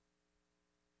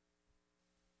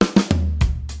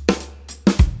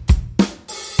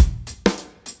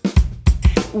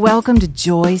Welcome to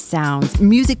Joy Sounds,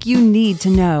 music you need to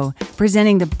know,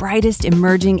 presenting the brightest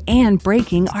emerging and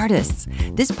breaking artists.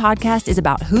 This podcast is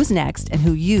about who's next and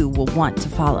who you will want to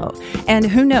follow. And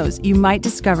who knows, you might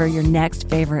discover your next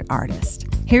favorite artist.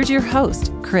 Here's your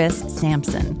host, Chris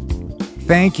Sampson.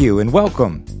 Thank you and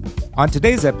welcome. On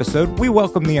today's episode, we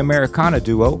welcome the Americana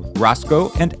duo Roscoe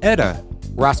and Etta.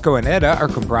 Roscoe and Etta are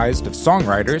comprised of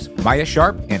songwriters Maya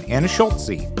Sharp and Anna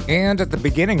Schultze. And at the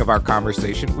beginning of our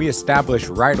conversation, we establish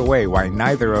right away why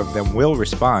neither of them will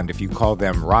respond if you call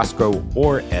them Roscoe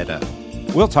or Etta.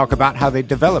 We'll talk about how they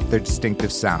developed their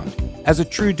distinctive sound as a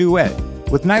true duet,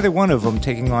 with neither one of them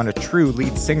taking on a true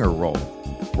lead singer role.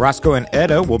 Roscoe and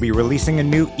Etta will be releasing a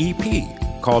new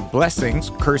EP called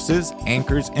Blessings, Curses,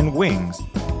 Anchors, and Wings,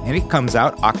 and it comes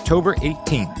out October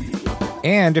 18th.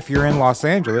 And if you're in Los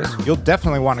Angeles, you'll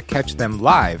definitely want to catch them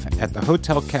live at the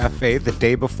Hotel Cafe the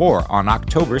day before on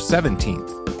October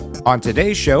 17th. On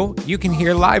today's show, you can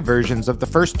hear live versions of the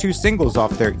first two singles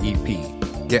off their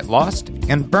EP, Get Lost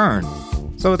and Burn.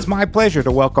 So it's my pleasure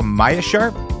to welcome Maya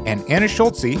Sharp and Anna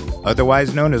Schultze,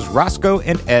 otherwise known as Roscoe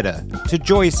and Etta, to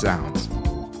Joy Sounds.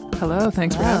 Hello,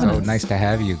 thanks for having us. So nice to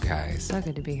have you guys. So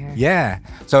good to be here. Yeah.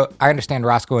 So I understand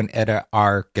Roscoe and Etta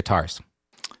are guitars.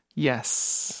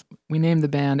 Yes. We named the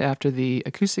band after the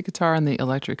acoustic guitar and the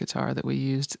electric guitar that we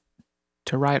used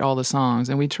to write all the songs.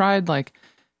 And we tried like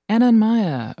Anna and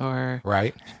Maya or,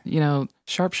 Right.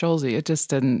 Sharp Schulze. It just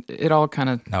didn't, it all kind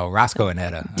of... No, Roscoe and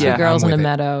Etta. Two girls in a with it.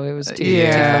 meadow. It was too funky.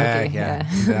 Yeah.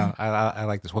 No, I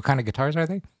like this. What kind of guitars are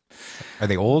they? Are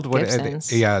they old? What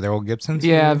Gibsons. Yeah, they're old Gibsons?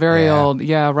 Yeah, very old.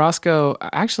 Yeah, Roscoe,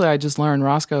 actually I just learned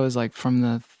Roscoe is like from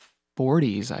the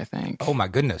 40s, I think. Oh my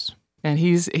goodness. And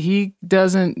he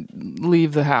doesn't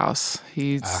leave the house.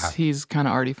 He's kind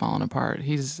of already fallen apart.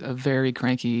 He's a very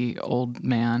cranky old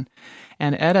man.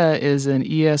 And Etta is an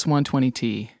ES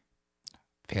 120T.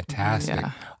 Fantastic.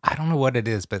 Yeah. I don't know what it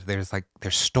is, but there's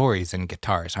stories in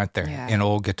guitars, aren't there? Yeah. In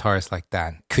old guitars like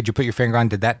that. Could you put your finger on,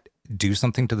 did that do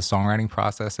something to the songwriting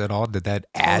process at all? Did that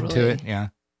add to it? Yeah.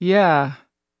 Yeah.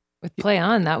 With Play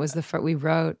On, that was the first we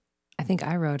wrote. I think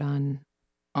I wrote on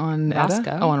Etta?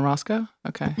 Roscoe. Oh, on Roscoe?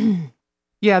 Okay.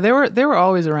 Yeah, they were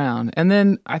always around. And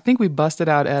then I think we busted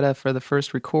out Etta for the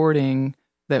first recording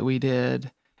that we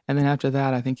did. And then after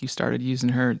that, I think you started using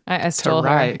her I stole to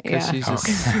write her. Yeah. she's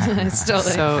just I stole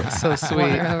it. so sweet. Won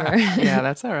her over. Yeah,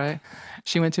 that's all right.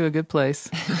 She went to a good place.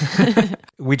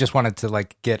 We just wanted to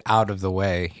get out of the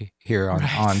way here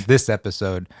on this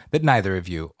episode that neither of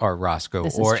you are Roscoe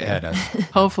This is or true. Etta.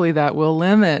 Hopefully that will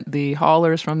limit the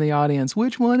haulers from the audience.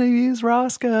 Which one of you is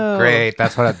Roscoe? Great.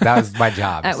 That was my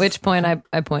job. At which point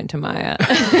I point to Maya.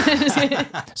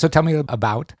 So tell me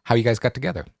about how you guys got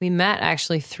together. We met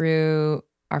actually through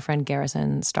our friend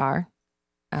Garrison Starr.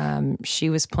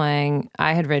 She was playing,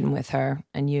 I had ridden with her,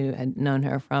 and you had known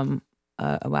her from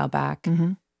a while back.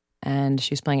 Mm-hmm. And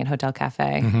she was playing at Hotel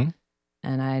Cafe. Mm-hmm.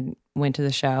 And I went to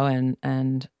the show,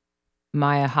 and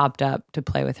Maya hopped up to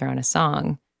play with her on a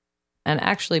song and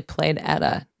actually played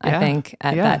Etta, I think,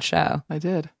 at that show. I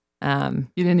did.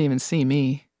 You You didn't even see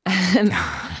me.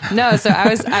 No, so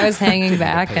I was hanging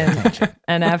back,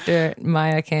 and after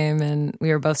Maya came, and we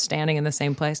were both standing in the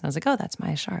same place, and I was like, oh, that's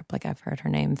Maya Sharp. Like, I've heard her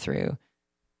name through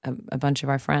a bunch of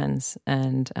our friends,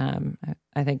 and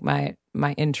I think my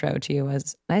intro to you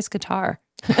was nice guitar.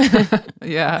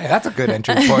 Yeah. Hey, that's a good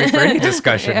entry point for any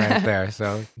discussion right there.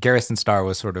 So Garrison Starr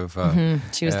was sort of...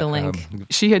 She was the link.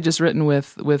 She had just written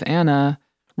with Anna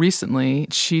recently.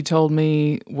 She told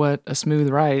me what a smooth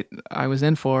write I was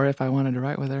in for if I wanted to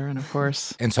write with her. And of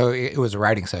course... And so it was a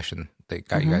writing session that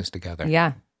got you guys together.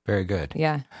 Yeah. Very good.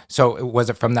 Yeah. So was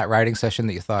it from that writing session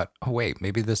that you thought, oh, wait,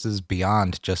 maybe this is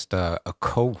beyond just a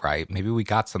co-write. Maybe we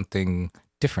got something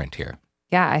different here.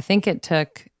 Yeah, I think it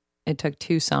took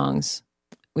two songs.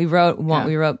 We wrote one. Yeah.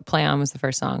 We wrote "Play On" was the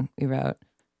first song we wrote,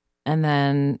 and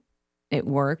then it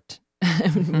worked.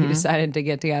 We decided to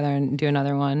get together and do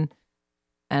another one,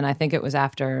 and I think it was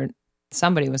after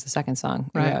 "Somebody" was the second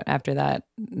song we wrote. After that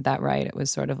write, it was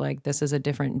sort of like, this is a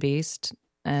different beast,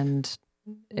 and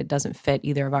it doesn't fit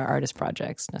either of our artist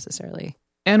projects necessarily.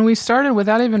 And we started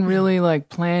without even really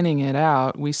planning it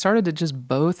out. We started to just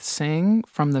both sing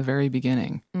from the very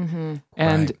beginning. Mm-hmm.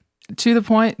 And to the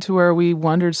point to where we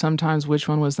wondered sometimes which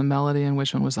one was the melody and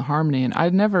which one was the harmony. And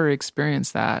I'd never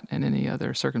experienced that in any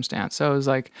other circumstance. So it was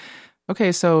like,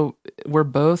 okay, so we're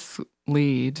both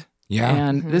lead. Yeah.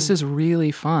 And this is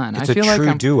really fun. It's I feel a true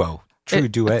like duo,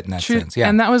 duet in that sense. Yeah.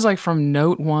 And that was from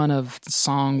note one of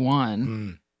song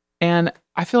one. And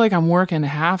I feel like I'm working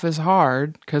half as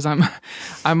hard because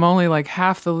I'm only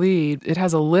half the lead. It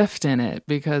has a lift in it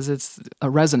because it's a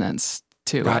resonance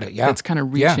to Got it. it, yeah. It's kind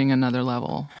of reaching another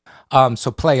level.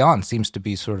 So Play On seems to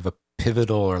be sort of a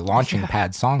pivotal or launching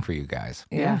pad song for you guys.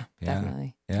 Yeah,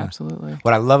 definitely. Yeah. Absolutely.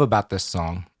 What I love about this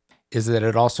song is that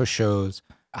it also shows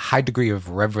a high degree of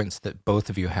reverence that both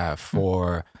of you have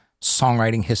for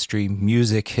songwriting history,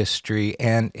 music history,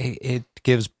 and it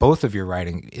gives both of your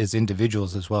writing as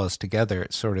individuals as well as together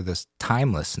sort of this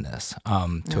timelessness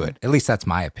to it. At least that's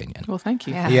my opinion. Well, thank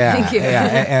you. Yeah, Thank you.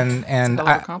 Yeah, and That's a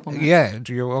hell of a compliment. yeah,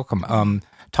 you're welcome.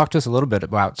 Talk to us a little bit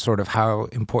about sort of how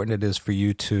important it is for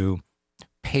you to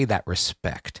pay that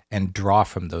respect and draw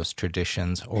from those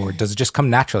traditions, or does it just come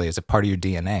naturally as a part of your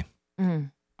DNA?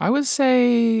 I would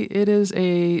say it is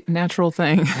a natural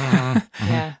thing.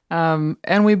 Yeah.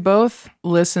 And we both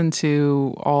listen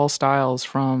to all styles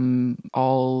from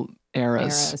all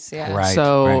eras. Yeah. Right.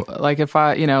 So like if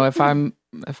I'm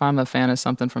a fan of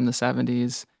something from the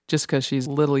 70s, just because she's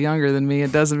a little younger than me,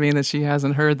 it doesn't mean that she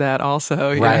hasn't heard that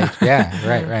also. Right.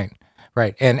 Yeah.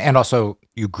 Right. And also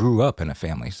you grew up in a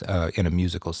family, in a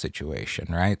musical situation,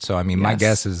 right? So, I mean, my Yes.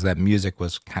 guess is that music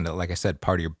was kind of, like I said,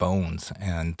 part of your bones,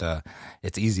 and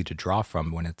it's easy to draw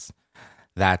from when it's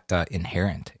that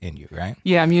inherent in you, right?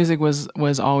 Yeah, music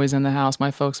was always in the house.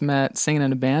 My folks met singing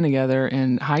in a band together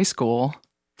in high school.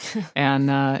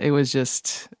 And it was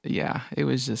just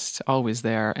always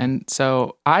there. And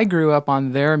so I grew up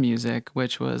on their music,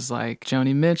 which was like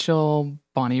Joni Mitchell,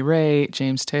 Bonnie Raitt,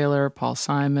 James Taylor, Paul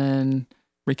Simon,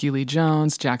 Ricky Lee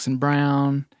Jones, Jackson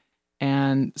Brown.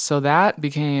 And so that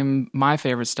became my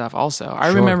favorite stuff also. I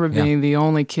Sure, remember yeah. being the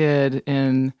only kid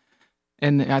in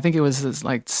I think it was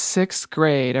like 6th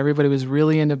grade. Everybody was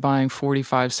really into buying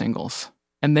 45 singles.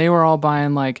 And they were all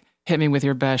buying like Hit Me With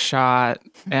Your Best Shot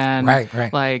and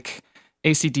Right. like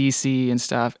AC/DC and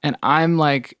stuff. And I'm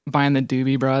like buying the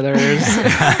Doobie Brothers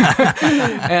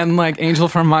and like Angel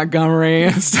from Montgomery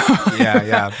and stuff.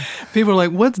 Yeah. People are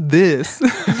like, what's this?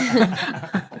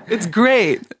 It's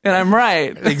great. And I'm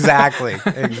right. Exactly.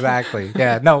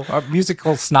 Yeah, no,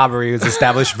 musical snobbery was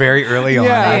established very early on.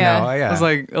 Yeah. I Yeah. know. Yeah. I was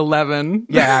like 11.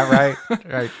 Yeah,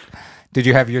 right. Did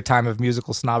you have your time of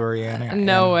musical snobbery, Anna?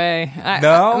 No way.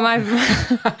 No? My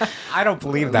I don't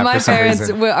believe that my for some parents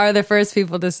reason. are the first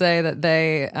people to say that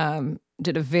they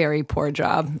did a very poor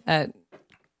job at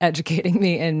educating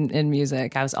me in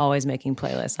music. I was always making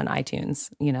playlists on iTunes.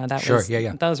 You know, that Sure, was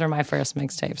yeah. those were my first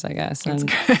mixtapes, I guess. And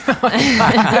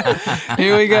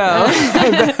Here we go.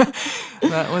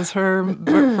 That was her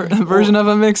version of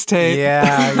a mixtape.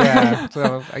 Yeah.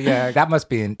 So, that must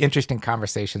be an interesting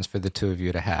conversations for the two of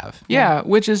you to have. Yeah,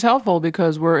 which is helpful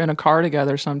because we're in a car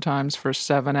together sometimes for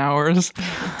 7 hours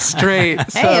straight.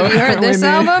 hey, have you heard this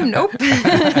album? Nope.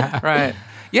 Right.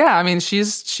 Yeah, I mean,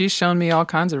 she's shown me all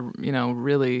kinds of,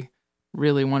 really,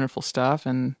 really wonderful stuff,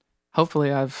 and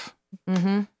hopefully I've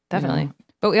Definitely.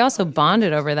 But we also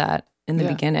bonded over that in the Yeah.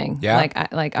 beginning. Yeah.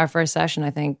 Like our first session, I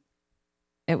think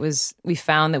we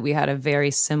found that we had a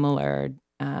very similar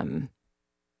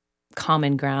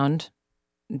common ground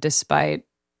despite,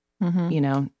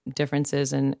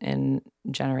 differences in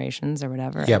generations or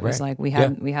whatever. Yeah, It was right. like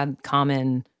we had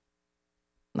common,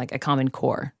 like a common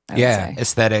core. I would say.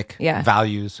 Aesthetic, Yeah.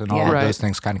 values, and all Yeah. of Right. those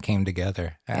things kind of came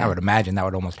together. And I Yeah. would imagine that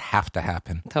would almost have to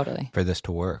happen Totally. for this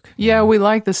to work. Yeah, we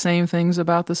like the same things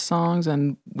about the songs,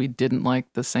 and we didn't like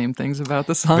the same things about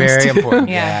the songs. Very too. important.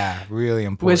 Yeah. Yeah, really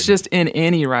important. Was just in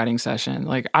any writing session.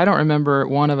 Like, I don't remember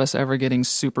one of us ever getting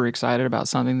super excited about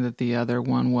something that the other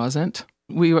one wasn't.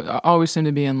 We always seem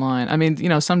to be in line. I mean,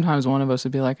 sometimes one of us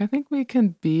would be like, I think we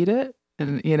can beat it,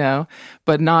 and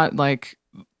but not like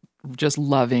just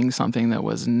loving something that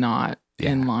was not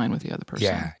in line with the other person.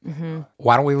 Yeah. Mm-hmm.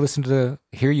 Why don't we listen to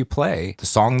Hear You Play, the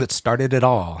song that started it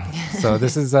all? So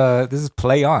this is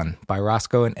Play On by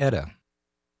Roscoe and Etta.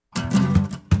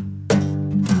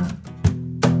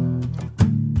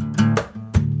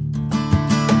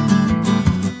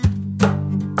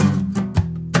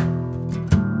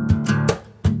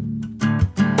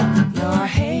 Your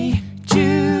Hey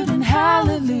Jude and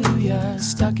Hallelujah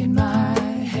stuck in my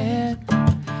head.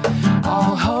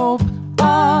 All hope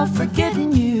of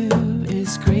forgetting you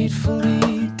is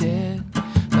gratefully dead.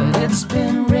 But it's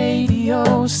been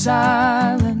radio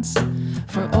silence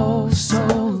for oh so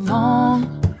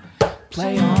long.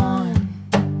 Play on.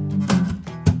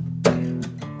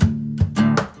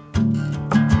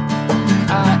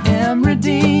 I am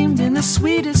redeemed in the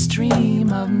sweetest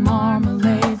dream of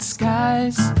marmalade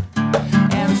skies,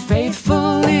 and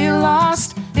faithfully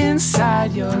lost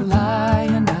inside your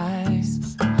lion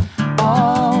eyes.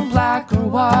 All black or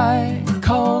white,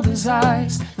 cold as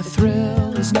ice, the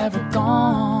thrill is never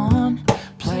gone.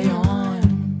 Play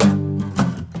on,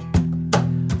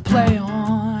 play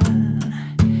on.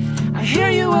 I hear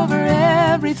you over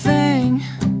everything.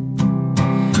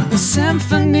 The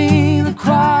symphony, the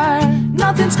choir,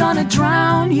 nothing's gonna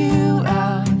drown you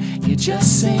out. You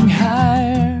just sing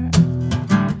higher.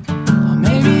 Or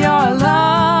maybe you're a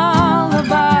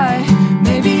lullaby,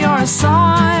 maybe you're a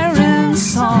siren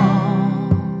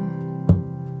song.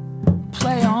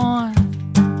 Play on.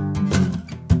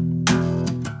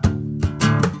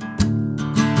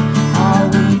 Are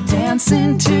we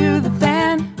dancing to the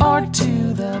band or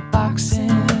to the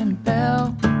boxing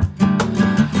bell?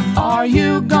 Are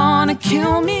you gonna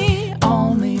kill me?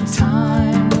 Only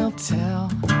time will tell.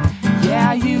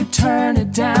 Yeah, you turn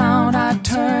it down, I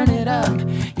turn it up.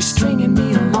 You're stringing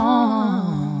me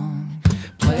along.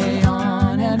 Play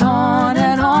on and on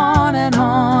and on and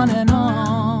on and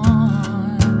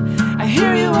on. I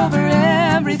hear you over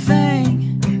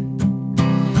everything.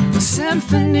 The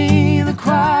symphony, the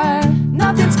choir,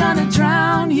 nothing's gonna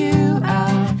drown you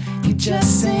out. You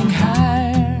just sing higher.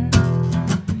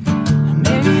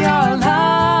 Maybe you're a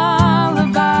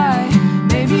lullaby,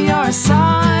 maybe you're a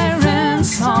siren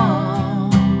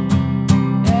song.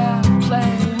 Yeah,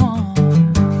 play on.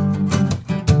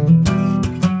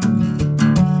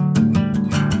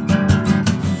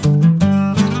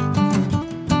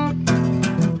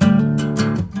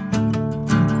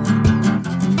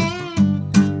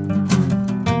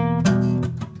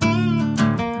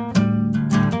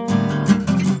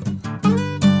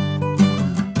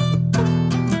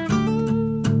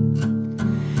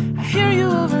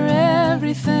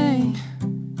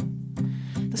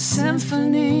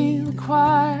 Symphony, the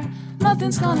choir,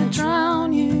 nothing's gonna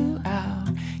drown you out.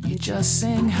 You just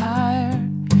sing higher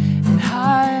and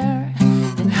higher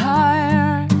and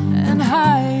higher and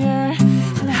higher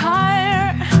and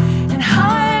higher and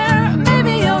higher.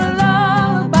 Maybe you're a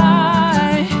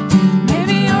lullaby,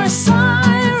 maybe you're a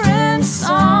siren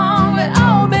song. But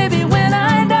oh baby, when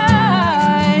I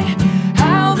die,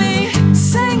 I'll be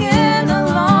singing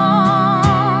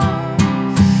along.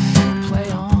 Play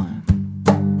on.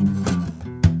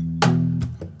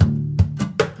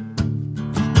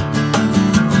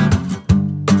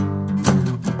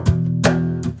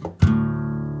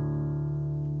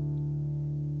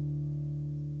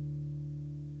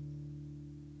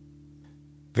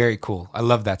 Very cool. I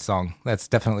love that song. That's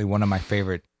definitely one of my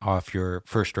favorite off your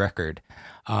first record.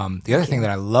 The other thing that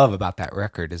I love about that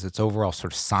record is its overall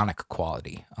sort of sonic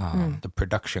quality, the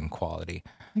production quality.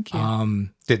 Thank you.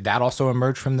 Did that also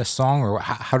emerge from this song, or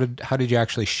how did you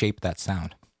actually shape that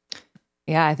sound?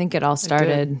 Yeah, I think it all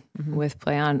started with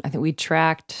Play On. I think we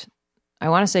tracked, I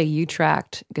want to say you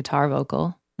tracked guitar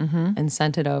vocal and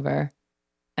sent it over.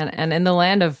 And in the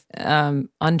land of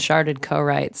uncharted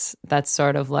co-writes, that's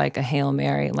sort of like a Hail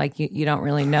Mary. Like you don't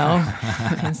really know.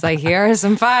 It's like, here are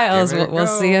some files. We'll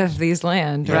see if these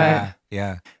land, right?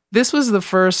 Yeah. This was the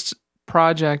first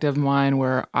project of mine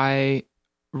where I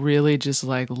really just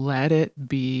like let it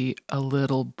be a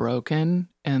little broken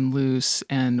and loose.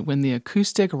 And when the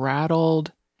acoustic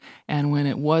rattled and when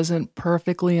it wasn't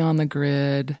perfectly on the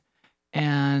grid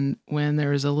and when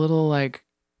there was a little like,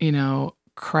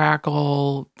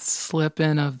 crackle slip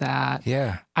in of that,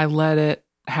 I let it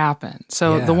happen.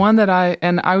 So the one that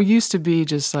I used to be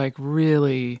just like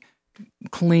really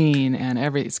clean and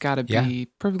it's got to be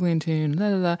perfectly in tune, blah,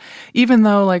 blah, blah. Even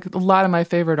though like a lot of my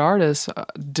favorite artists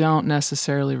don't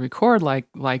necessarily record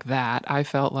like that, I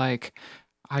felt like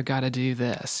I got to do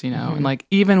this, and like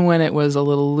even when it was a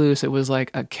little loose, it was like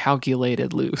a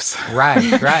calculated loose.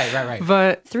 Right.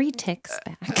 But 3 ticks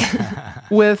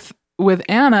back. with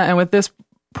Anna and with this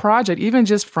project, even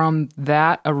just from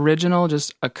that original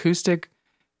just acoustic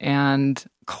and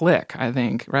click, I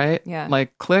think, right? Yeah.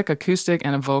 Like click, acoustic,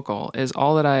 and a vocal is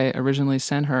all that I originally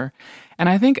sent her. And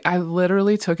I think I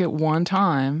literally took it one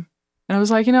time and I was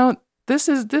like, this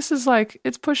is like,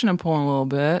 it's pushing and pulling a little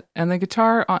bit. And the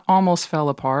guitar almost fell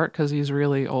apart because he's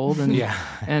really old and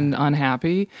and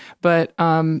unhappy. But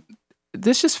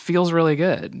this just feels really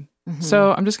good.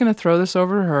 So I'm just going to throw this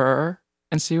over to her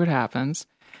and see what happens.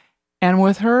 And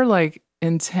with her like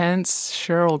intense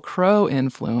Sheryl Crow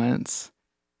influence,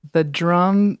 the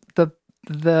drum,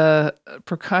 the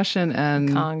percussion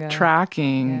and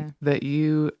tracking that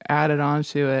you added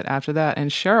onto it after that.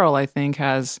 And Sheryl, I think,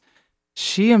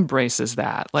 she embraces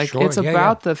that. Like it's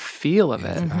about the feel of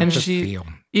it. And she,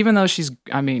 even though she's,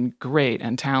 great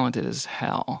and talented as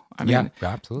hell.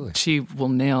 Absolutely. She will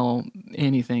nail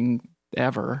anything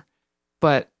ever.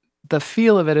 But the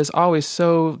feel of it is always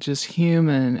so just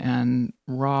human and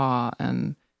raw,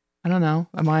 and I don't know.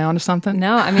 Am I onto something?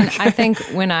 No, I think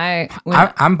when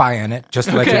I'm buying it. Just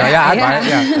to let you know, I buy it.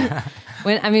 Yeah.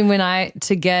 when I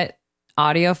to get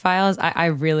audio files, I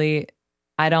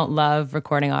don't love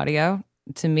recording audio.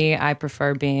 To me, I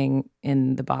prefer being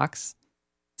in the box.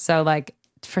 So like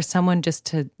for someone just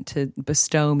to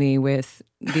bestow me with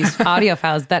these audio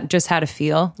files that just had a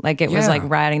feel, like it was like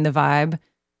riding the vibe,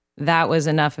 that was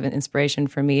enough of an inspiration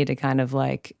for me to kind of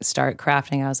like start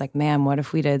crafting. I was like, man, what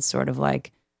if we did sort of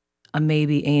like a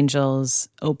Maybe Angels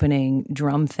opening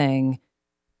drum thing?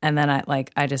 And then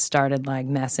I just started like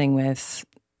messing with,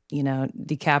 you know,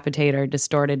 Decapitator,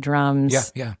 distorted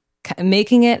drums. Yeah.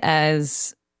 Making it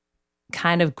as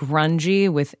kind of grungy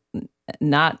with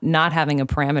not having a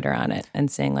parameter on it, and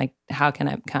saying like, how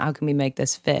can we make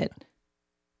this fit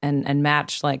and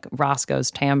match like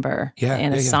Roscoe's timbre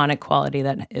and a sonic quality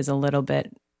that is a little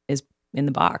bit is in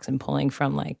the box and pulling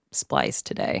from like Splice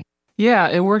today. Yeah,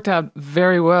 it worked out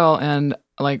very well. And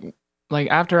like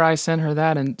after I sent her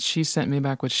that and she sent me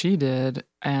back what she did,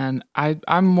 and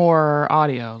I'm more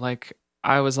audio. Like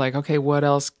I was like, okay, what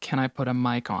else can I put a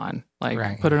mic on?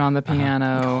 Like put it on the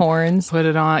piano. Horns. Put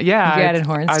it on. Yeah. You added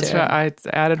horns too. I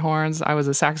added horns. I was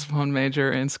a saxophone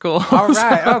major in school. All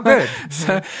right. So, oh, good.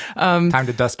 So, time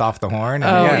to dust off the horn.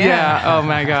 Oh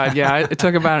my God. Yeah. It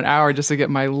took about an hour just to get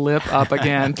my lip up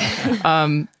again.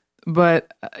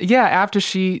 But after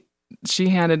she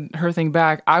handed her thing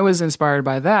back, I was inspired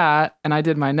by that, and I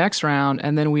did my next round.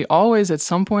 And then we always, at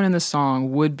some point in the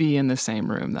song, would be in the same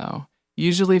room, though,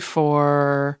 usually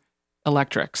for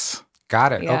electrics.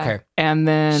 Got it. Yeah. Okay. And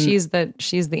then she's the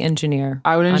engineer.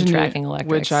 I would engineer, on tracking electrics,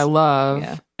 which I love.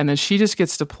 Yeah. And then she just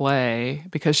gets to play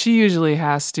because she usually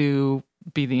has to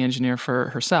be the engineer for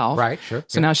herself. Right. Sure.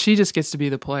 So now she just gets to be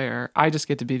the player. I just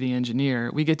get to be the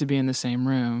engineer. We get to be in the same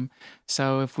room.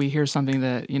 So if we hear something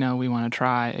that, you know, we want to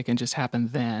try, it can just happen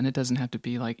then. It doesn't have to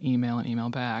be like email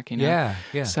back, you know?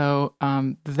 Yeah. So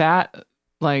that,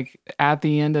 like, at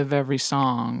the end of every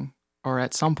song, or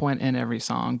at some point in every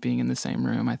song, being in the same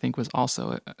room, I think was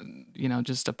also, you know,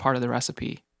 just a part of the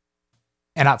recipe.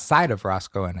 And outside of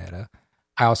Roscoe and Etta,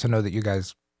 I also know that you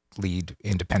guys lead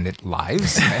independent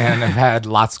lives and have had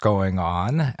lots going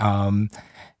on.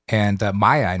 And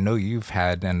Maya, I know you've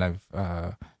had, and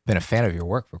I've been a fan of your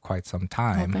work for quite some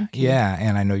time. Oh, thank you. Yeah,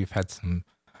 and I know you've had some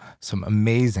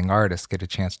amazing artists get a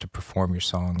chance to perform your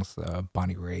songs,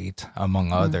 Bonnie Raitt,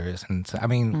 among others. And I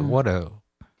mean, what a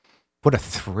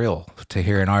thrill to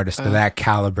hear an artist of that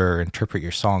caliber interpret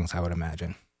your songs, I would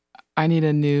imagine. I need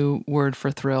a new word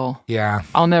for thrill. Yeah.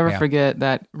 I'll never forget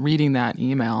that, reading that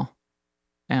email.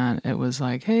 And it was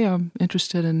like, hey, I'm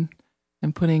interested in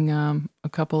putting a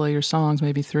couple of your songs,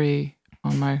 maybe 3,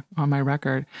 on my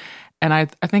record. And I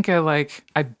think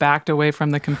I backed away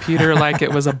from the computer like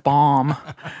it was a bomb,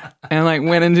 and like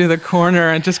went into the corner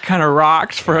and just kind of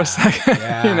rocked for a second.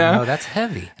 Yeah, you know, no, that's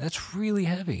heavy. That's really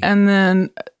heavy. And then,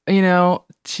 you know,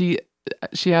 she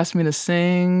asked me to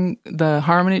sing the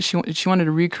harmony. She wanted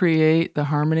to recreate the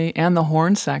harmony and the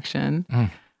horn section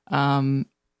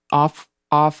off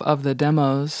of the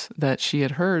demos that she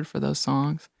had heard for those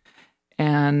songs.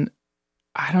 And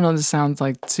I don't know, this sounds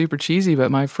like super cheesy,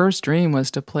 but my first dream was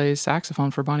to play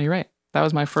saxophone for Bonnie Raitt. That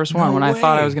was my first one. When I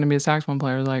thought I was going to be a saxophone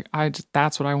player, I was like,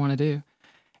 that's what I want to do.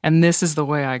 And this is the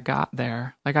way I got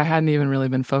there. Like, I hadn't even really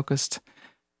been focused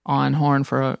on horn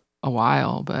for a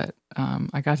while, but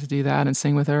I got to do that and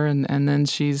sing with her. And then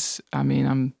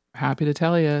I'm happy to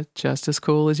tell you, just as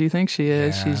cool as you think she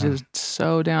is. Yeah. She's just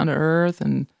so down to earth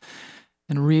and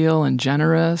real and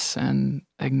generous, and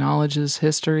acknowledges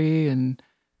history and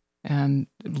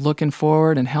looking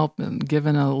forward and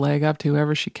giving a leg up to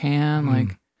whoever she can.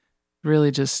 Like,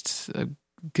 really just a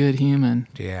good human.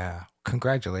 Yeah.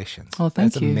 Congratulations. Oh,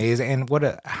 thank you. That's amazing.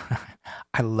 And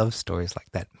I love stories like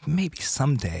that. Maybe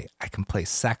someday I can play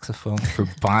saxophone for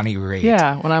Bonnie Raitt.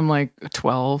 Yeah, when I'm like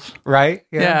 12. Right?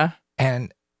 Yeah.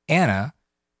 And Anna,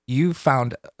 you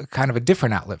found kind of a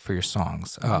different outlet for your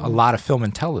songs, a lot of film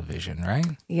and television, right?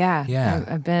 Yeah.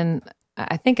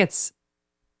 I think it's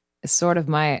sort of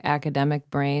my academic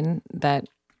brain that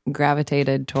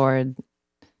gravitated toward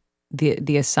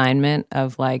the assignment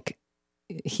of like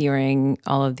hearing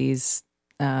all of these,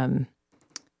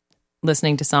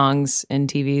 listening to songs in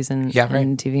TVs and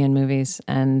TV and movies,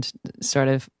 and sort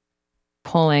of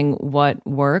pulling what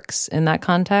works in that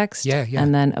context,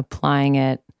 and then applying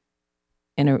it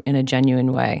in a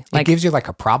genuine way. Like, it gives you like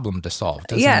a problem to solve,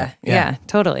 doesn't it? Yeah,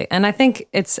 totally. And I think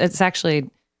it's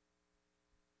actually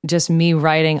just me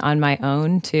writing on my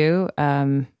own too.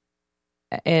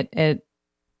 It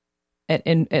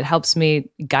helps me,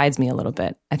 guides me a little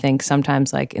bit. I think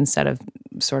sometimes, like, instead of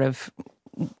sort of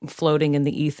floating in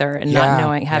the ether and not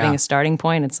knowing, having a starting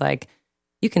point, it's like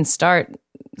you can start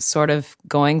sort of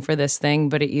going for this thing,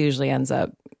 but it usually ends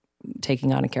up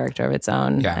taking on a character of its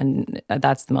own. Yeah. And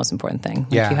that's the most important thing.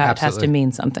 Like, it has to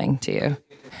mean something to you.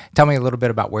 Tell me a little bit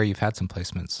about where you've had some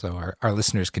placements so our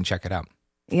listeners can check it out.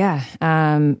 Yeah.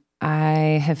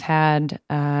 I have had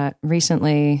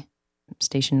recently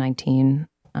Station 19.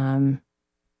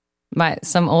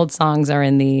 Some old songs are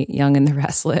in the Young and the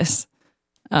Restless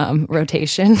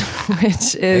rotation,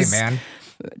 which is, hey, man.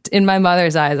 In my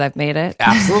mother's eyes, I've made it.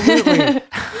 Absolutely.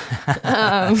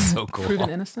 That's so cool. Proven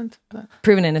Innocent?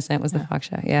 Proven Innocent was the Fox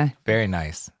show, yeah. Very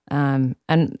nice. And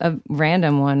a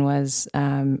random one was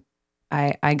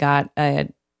I got a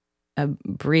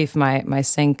brief. My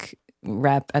sync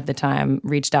rep at the time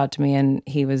reached out to me, and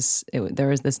there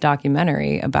was this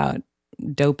documentary about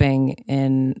doping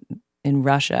in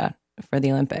Russia for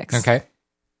the Olympics. Okay.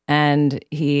 And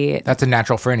that's a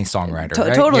natural for any songwriter,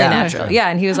 right? Totally natural. Yeah.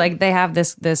 And he was like, they have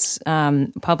this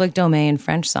public domain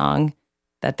French song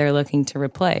that they're looking to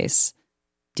replace.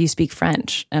 Do you speak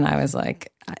French? And I was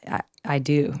like, I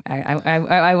do.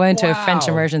 I went to a French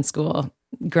immersion school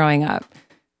growing up.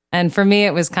 And for me,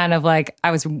 it was kind of like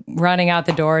I was running out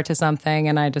the door to something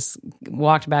and I just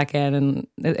walked back in, and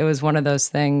it was one of those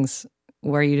things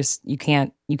where you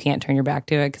can't turn your back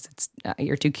to it because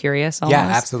you're too curious almost. Yeah,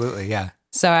 absolutely. Yeah.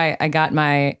 So I got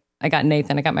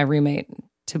Nathan, I got my roommate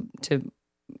to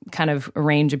kind of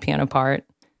arrange a piano part.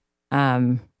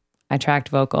 I tracked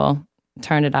vocal,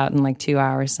 turned it out in like 2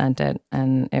 hours, sent it,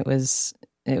 and it was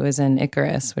in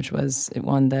Icarus, which it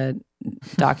won the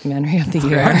documentary of the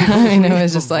year. I mean, it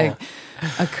was just like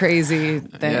a crazy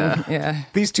thing. Yeah.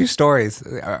 These two stories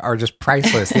are just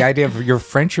priceless. The idea of your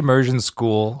French immersion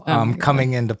school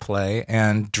coming into play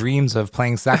and dreams of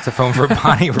playing saxophone for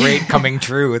Bonnie Raitt coming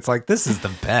true. It's like, this is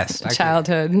the best.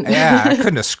 Childhood. I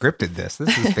couldn't have scripted this.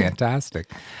 This is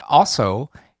fantastic.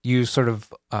 Also, you sort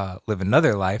of live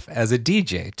another life as a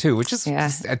DJ too, which is,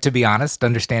 to be honest,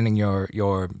 understanding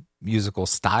your musical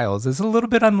styles is a little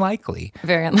bit unlikely.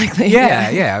 Very unlikely.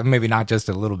 Yeah. Maybe not just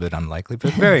a little bit unlikely,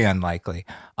 but very unlikely.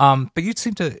 But you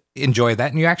seem to enjoy that,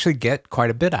 and you actually get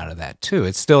quite a bit out of that too.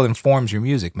 It still informs your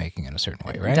music making in a certain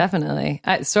way, right? Definitely.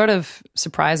 Sort of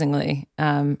surprisingly,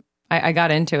 I got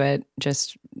into it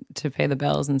just to pay the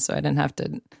bills, and so I didn't have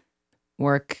to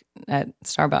work at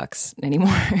Starbucks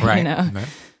anymore. Right. You know? Right.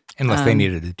 Unless they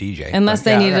needed a DJ. Unless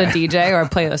they needed a DJ or a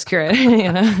playlist curator,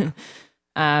 you know.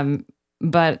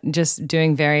 But just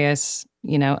doing various,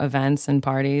 you know, events and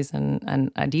parties,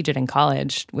 and I DJ'd in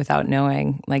college without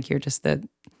knowing. Like you're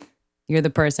the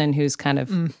person who's kind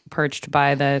of perched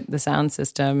by the sound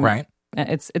system. Right.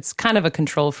 It's kind of a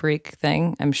control freak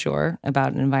thing, I'm sure,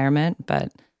 about an environment,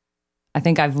 but I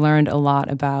think I've learned a lot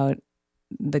about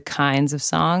the kinds of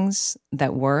songs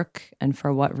that work and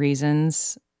for what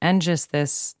reasons, and just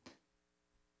this.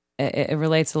 It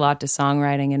relates a lot to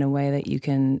songwriting in a way that you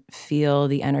can feel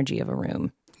the energy of a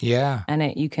room. Yeah. And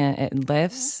it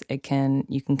lifts. You can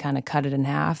kind of cut it in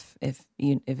half if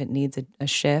it needs a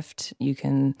shift. You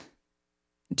can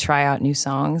try out new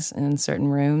songs in certain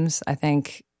rooms. I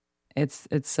think it's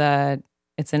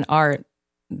an art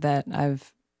that I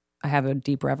have a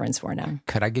deep reverence for now.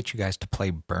 Could I get you guys to play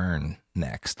Burn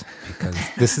next? Because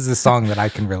this is a song that I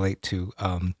can relate to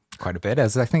quite a bit,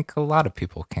 as I think a lot of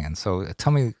people can. So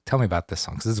tell me about this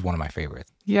song, because this is one of my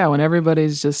favorites. Yeah, when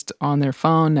everybody's just on their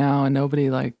phone now and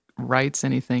nobody like writes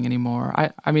anything anymore.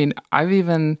 I mean, I've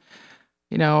even,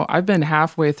 you know, I've been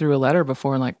halfway through a letter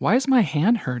before and like, why is my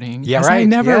hand hurting? Yeah, right. I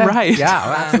never write.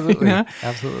 Yeah, absolutely. You know?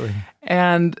 Absolutely.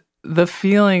 And the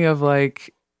feeling of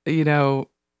like, you know,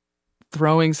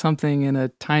 throwing something in a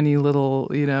tiny little,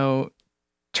 you know,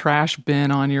 trash bin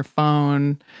on your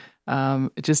phone,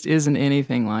 it just isn't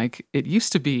anything like it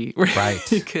used to be.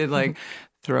 Right. You could like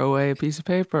throw away a pice of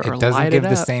paper or light it up. It doesn't give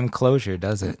the same closure,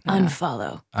 does it?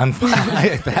 Unfollow.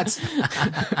 That's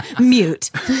mute.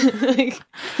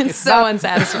 It's so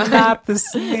unsatisfying. Not the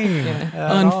same.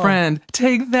 Unfriend.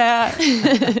 Take that.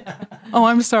 Oh,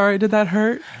 I'm sorry. Did that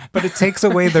hurt? But it takes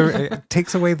away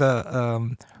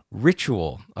the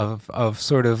ritual of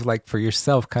sort of like for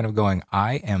yourself kind of going,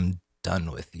 I am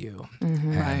done with you.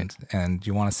 Mm-hmm. And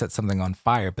you want to set something on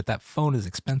fire, but that phone is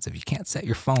expensive. You can't set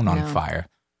your phone on fire.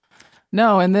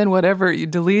 No, and then whatever you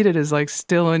deleted is like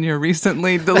still in your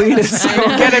recently deleted, so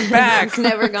get it back. It's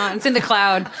never gone. It's in the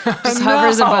cloud. Just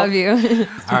hovers above you.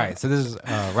 All right, so this is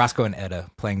Roscoe and Etta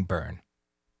playing Burn.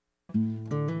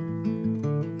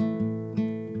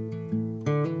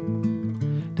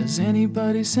 Does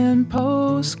anybody send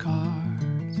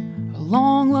postcards or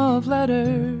long love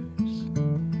letters?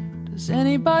 Does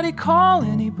anybody call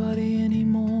anybody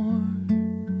anymore?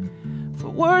 For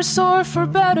worse or for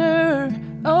better,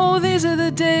 oh, these are the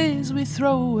days we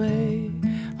throw away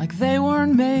like they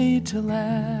weren't made to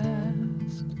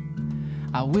last.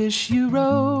 I wish you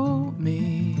wrote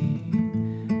me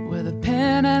with a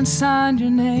pen and signed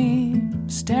your name,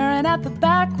 staring at the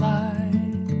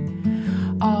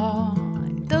backlight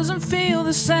It doesn't feel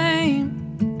the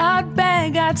same. I'd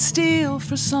beg, I'd steal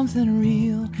for something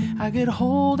real. I could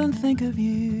hold and think of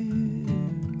you.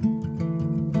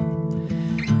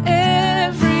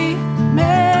 Every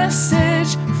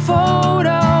message,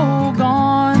 photo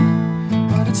gone,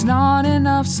 but it's not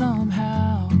enough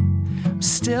somehow. I'm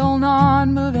still not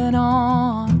moving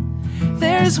on.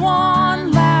 There's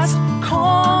one last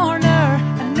corner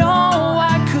I know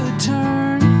I could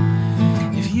turn.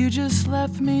 If you just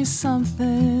left me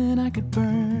something I could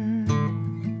burn.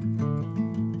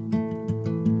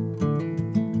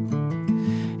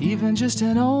 Even just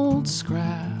an old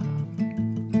scrap,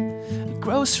 a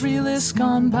grocery list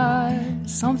gone by,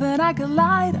 something I could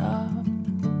light up.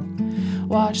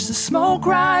 Watch the smoke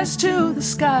rise to the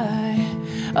sky.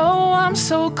 Oh, I'm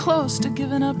so close to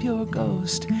giving up your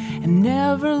ghost and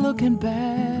never looking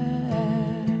back.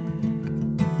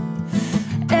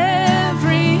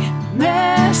 Every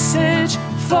message,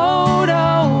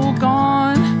 photo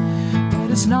gone, but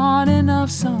it's not enough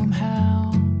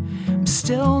somehow. I'm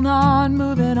still not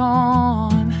moving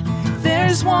on.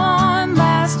 There's one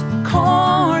last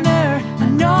corner I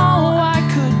know I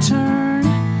could turn.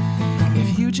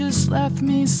 If you just left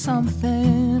me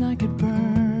something I could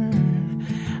burn.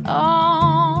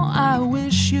 Oh, I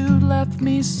wish you'd left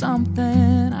me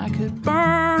something I could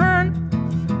burn,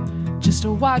 just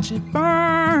to watch it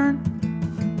burn.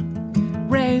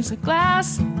 Raise a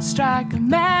glass, strike a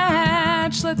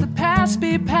match, let the past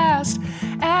be past,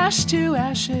 ash to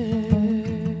ashes.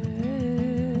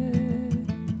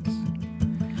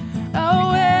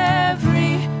 Oh,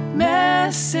 every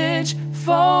message,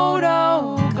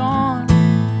 photo gone,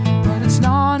 but it's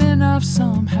not enough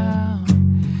somehow.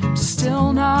 I'm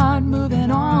still not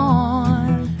moving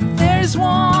on. There's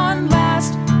one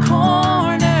last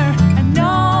corner I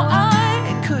know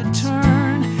I could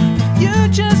turn. If you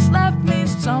just left me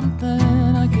something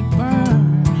I could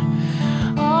burn.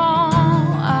 Oh,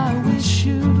 I wish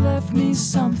you left me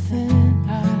something.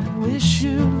 I wish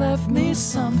you left me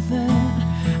something.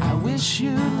 I wish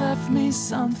you left me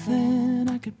something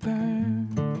I could burn.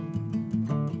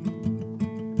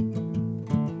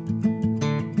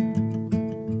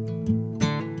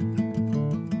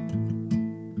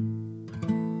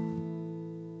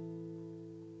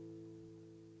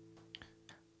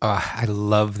 I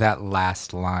love that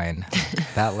last line.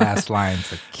 That last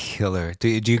line's a killer. Do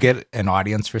you get an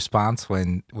audience response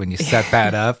when you set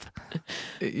that up?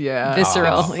 Yeah.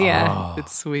 Visceral, yeah.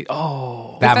 It's sweet.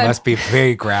 Oh. That must be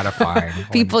very gratifying.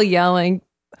 People yelling,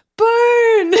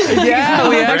 burn! Yeah,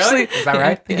 we actually... Is that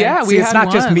right? Yeah, See, we it's had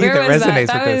not just one. me Where that was resonates that? with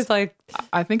That this. was like,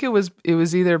 I think it was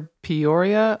either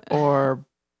Peoria or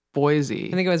Boise.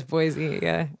 I think it was Boise,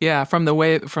 yeah. Yeah, from the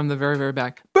very, very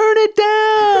back. Burn it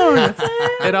down!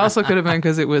 It also could have been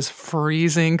because it was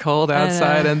freezing cold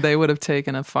outside and they would have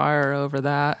taken a fire over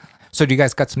that. So do you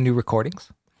guys got some new recordings?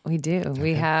 We do. Okay.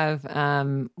 We have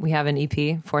an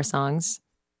EP, 4 songs.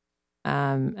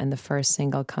 And the first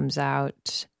single comes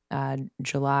out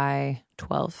July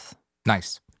 12th.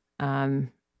 Nice.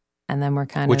 And then we're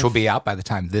Which will be out by the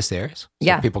time this airs. So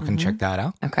yeah. people can check that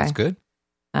out. Okay. That's good.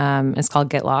 It's called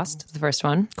Get Lost, it's the first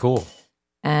one. Cool.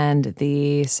 And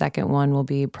the second one will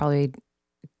be probably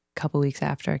a couple weeks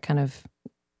after, kind of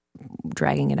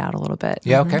dragging it out a little bit.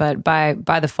 Yeah, okay. But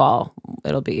by the fall,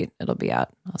 it'll be out,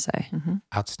 I'll say. Mm-hmm.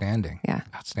 Outstanding. Yeah.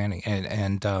 Outstanding.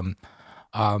 And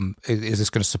is this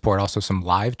going to support also some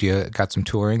live? Do you got some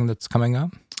touring that's coming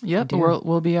up? Yep,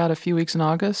 we'll be out a few weeks in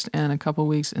August and a couple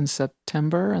weeks in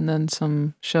September, and then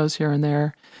some shows here and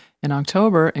there in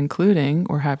October, including,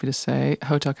 we're happy to say,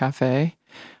 Hotel Cafe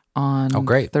on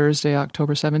Thursday,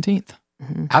 October 17th.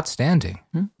 Mm-hmm. Outstanding.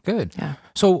 Mm-hmm. Good. Yeah.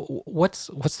 So what's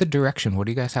the direction? What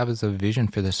do you guys have as a vision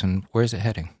for this, and where's it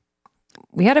heading?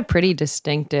 We had a pretty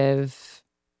distinctive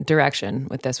direction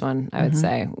with this one, I would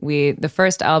say. The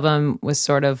first album was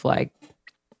sort of like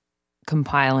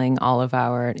compiling all of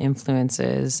our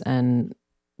influences and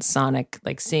sonic,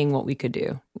 like seeing what we could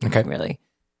do, really.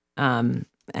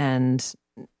 And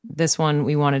this one,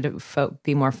 we wanted to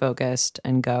be more focused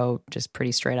and go just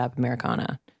pretty straight up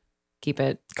Americana. Keep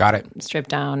it. Got it. Stripped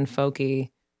down, folky.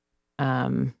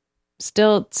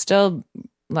 Still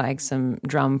like some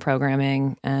drum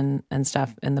programming and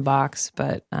stuff in the box,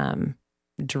 but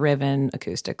driven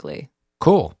acoustically.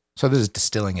 Cool. So this is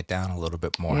distilling it down a little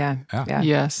bit more. Yeah.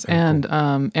 Yes. Very and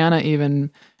cool. Anna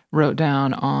even wrote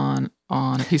down on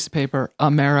a piece of paper,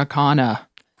 Americana.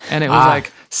 And it was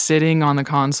like sitting on the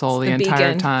console the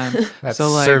entire beacon. time. That so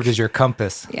like, served as your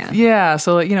compass. Yeah. Yeah.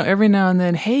 So like, every now and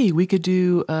then, hey, we could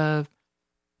do a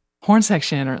horn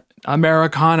section or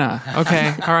Americana.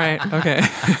 Okay. All right. Okay.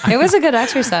 It was a good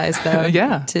exercise though.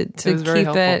 Yeah. To it was very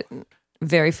keep helpful. it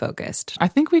very focused. I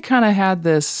think we kind of had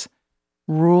this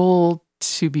rule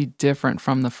to be different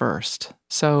from the first.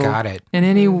 So Got it. in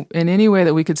any way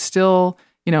that we could still,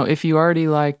 if you already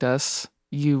liked us,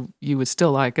 you would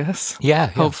still like us. Yeah.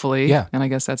 Hopefully. Yeah. And I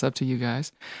guess that's up to you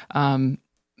guys.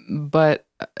 But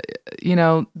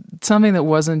something that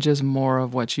wasn't just more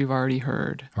of what you've already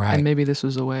heard. Right. And maybe this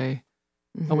was a way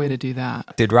to do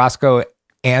that. Did Roscoe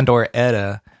and or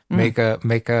Etta make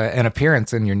an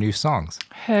appearance in your new songs?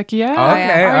 Heck yeah.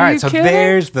 Okay. Are All right. you So kidding?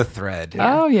 there's the thread.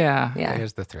 Oh yeah. Yeah.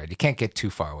 There's the thread. You can't get too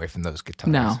far away from those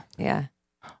guitars. No. Yeah.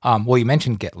 Well, you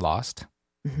mentioned Get Lost.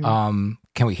 Mhm.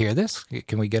 Can we hear this?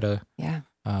 Can we get a Yeah.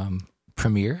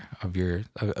 premiere of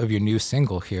your new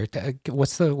single here?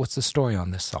 What's the story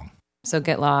on this song? So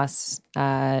Get Lost,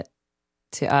 to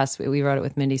us, we wrote it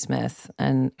with Mindy Smith,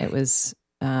 and it was,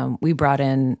 we brought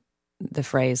in the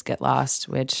phrase Get Lost,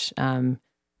 which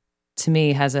to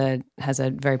me has a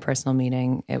very personal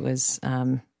meaning. It was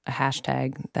a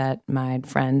hashtag that my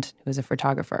friend, who was a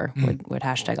photographer, would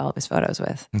hashtag all of his photos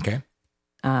with. Okay.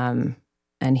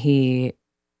 And he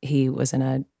was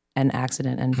in an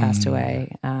accident and passed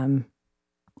away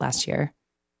last year.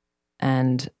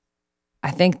 And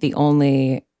I think the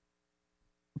only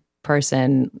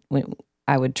person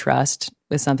I would trust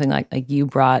with something like you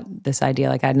brought this idea,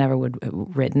 like I never would have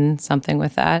written something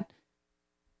with that.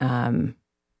 And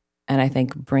I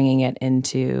think bringing it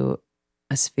into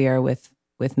a sphere with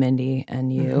Mindy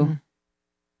and you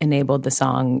enabled the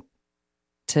song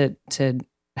to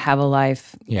have a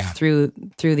life through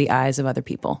the eyes of other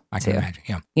people. I can imagine.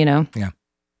 Yeah. Yeah.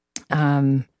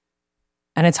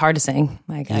 And it's hard to sing.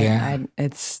 Like it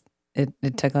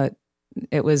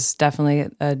was definitely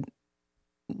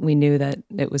we knew that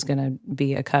it was going to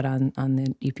be a cut on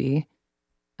the EP.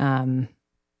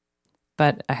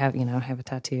 But I have a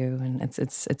tattoo, and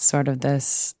it's sort of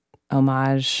this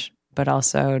homage, but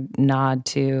also nod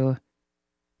to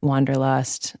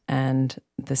wanderlust and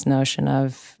this notion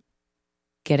of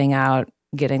getting out,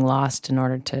 getting lost in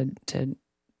order to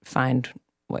find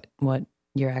what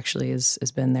you're actually has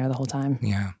been there the whole time.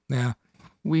 Yeah. Yeah.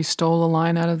 We stole a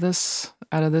line out of this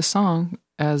song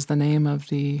as the name of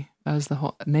the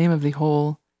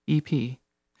whole EP.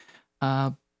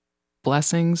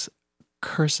 Blessings,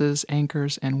 curses,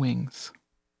 anchors, and wings.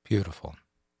 Beautiful.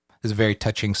 It's a very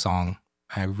touching song.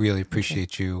 I really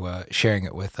appreciate you sharing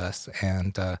it with us,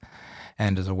 and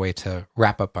as a way to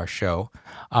wrap up our show.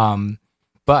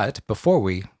 But before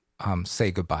we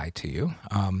say goodbye to you,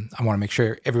 I want to make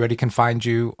sure everybody can find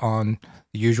you on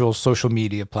the usual social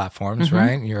media platforms,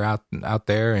 right? You're out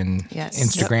there in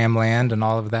Instagram land and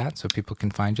all of that, so people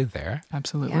can find you there.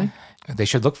 Absolutely. Yeah. They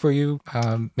should look for you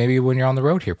maybe when you're on the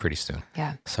road here pretty soon.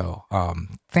 Yeah. So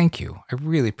thank you. I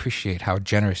really appreciate how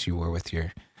generous you were with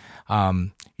your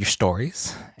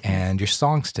stories and your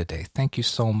songs today. Thank you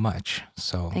so much.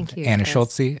 So thank you, Anna Chris.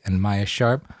 Schultze and Maya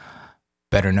Sharp,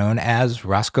 better known as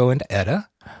Roscoe and Etta.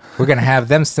 We're going to have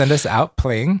them send us out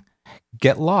playing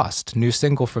Get Lost, new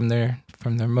single from their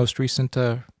most recent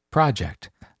project.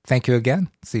 Thank you again.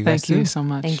 See you guys soon. Thank you so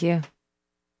much. Thank you.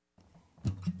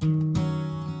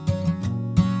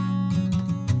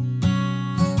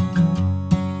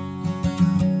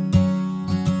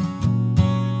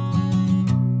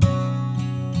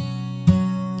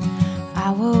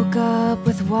 I woke up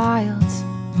with wilds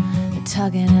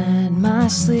tugging at my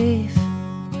sleeve.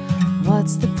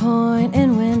 What's the point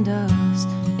in windows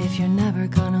if you're never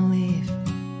gonna leave?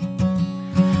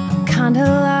 I'm kinda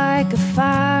like a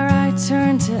fire, I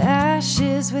turn to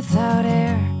ashes without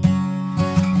air,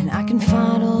 and I can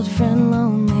find old friend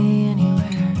lonely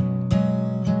anywhere.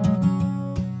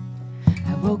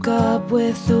 I woke up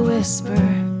with a whisper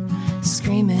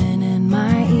screaming in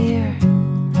my ear.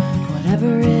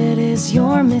 Whatever it is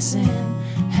you're missing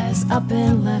has up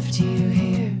and left you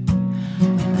here.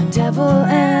 When my devil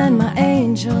and my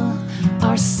angel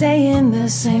are saying the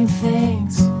same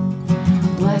things.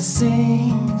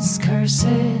 Blessings,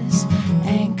 curses,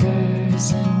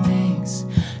 anchors, and wings.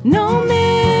 No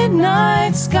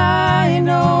midnight sky,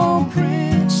 no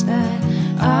bridge that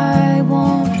I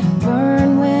won't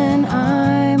burn when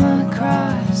I'm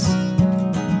across.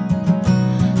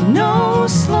 No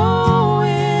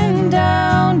slowing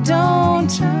down, don't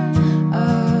turn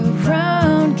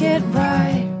around, get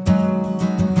right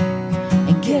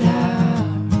and get out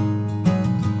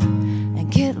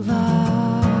and get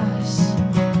lost.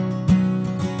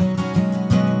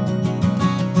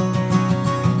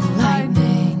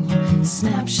 Lightning,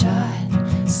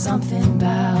 snapshot, something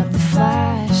about the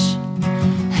flash.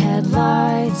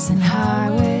 Headlights and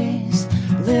highways,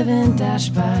 living dash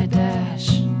by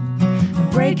dash.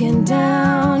 Breaking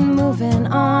down, moving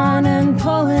on and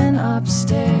pulling up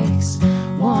stakes.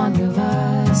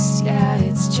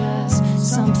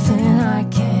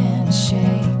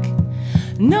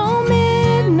 No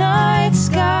midnight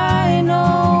sky,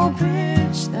 no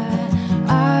bridge that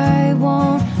I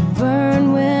won't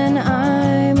burn when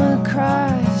I'm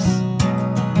across.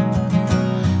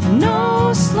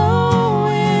 No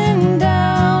slowing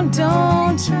down,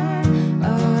 don't turn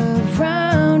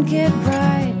around, get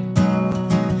right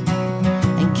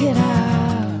and get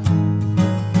out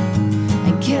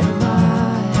and get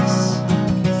lost.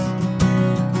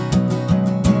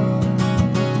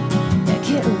 Yeah,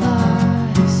 get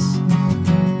lost.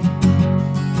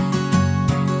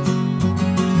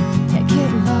 Yeah,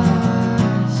 get lost.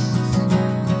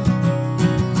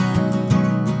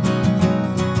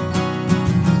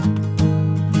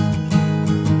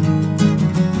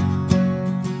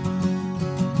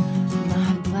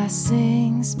 My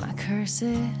blessings, my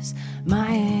curses, my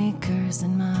anchors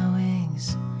and my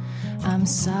wings. I'm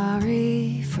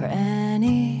sorry for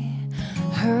any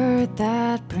hurt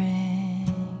that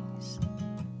brings.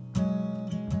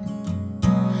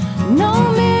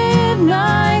 No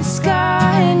midnight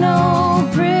sky, no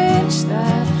bridge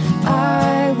that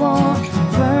I won't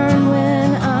burn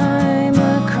when I'm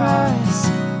across.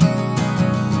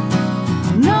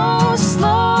 No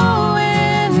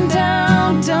slowing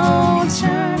down, don't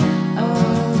turn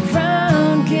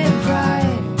around, get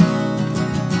right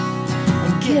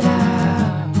and get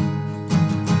out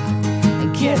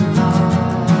and get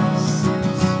lost.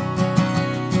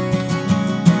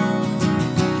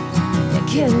 Yeah,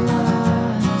 get lost.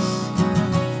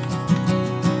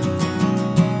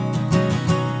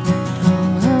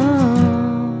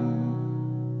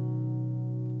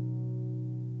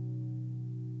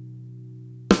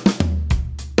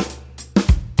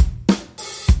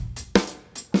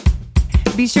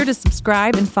 Be sure to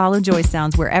subscribe and follow Joy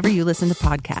Sounds wherever you listen to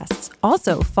podcasts.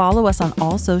 Also, follow us on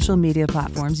all social media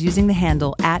platforms using the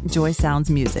handle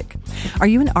 @JoySoundsMusic. Are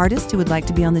you an artist who would like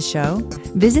to be on the show?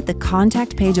 Visit the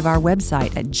contact page of our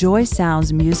website at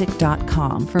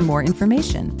joysoundsmusic.com for more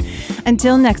information.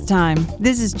 Until next time,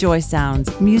 this is Joy Sounds,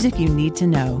 music you need to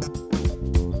know.